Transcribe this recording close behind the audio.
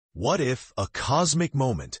What if a cosmic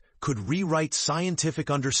moment could rewrite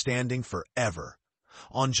scientific understanding forever?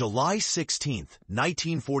 On July 16,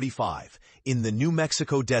 1945, in the New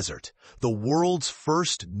Mexico desert, the world's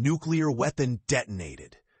first nuclear weapon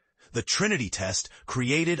detonated. The Trinity test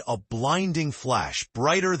created a blinding flash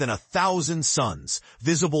brighter than 1,000 suns,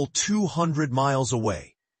 visible 200 miles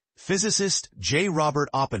away. Physicist J. Robert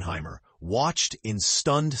Oppenheimer watched in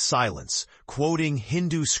stunned silence, quoting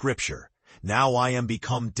Hindu scripture, "Now I am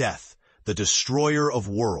become death, the destroyer of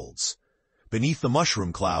worlds." Beneath the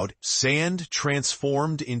mushroom cloud, sand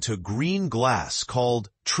transformed into green glass called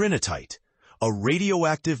Trinitite, a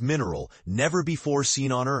radioactive mineral never before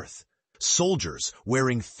seen on Earth. Soldiers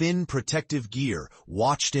wearing thin protective gear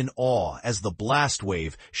watched in awe as the blast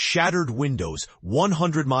wave shattered windows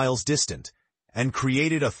 100 miles distant and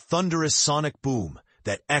created a thunderous sonic boom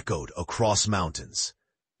that echoed across mountains.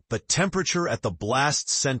 The temperature at the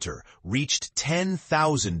blast's center reached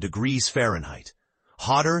 10,000 degrees Fahrenheit,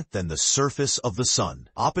 hotter than the surface of the sun.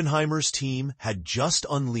 Oppenheimer's team had just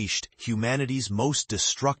unleashed humanity's most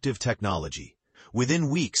destructive technology. Within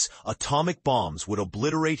weeks, atomic bombs would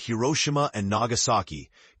obliterate Hiroshima and Nagasaki,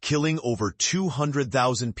 killing over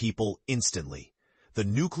 200,000 people instantly. The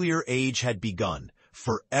nuclear age had begun,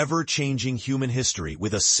 forever changing human history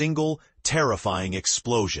with a single, terrifying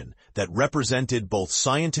explosion that represented both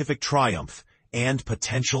scientific triumph and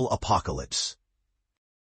potential apocalypse.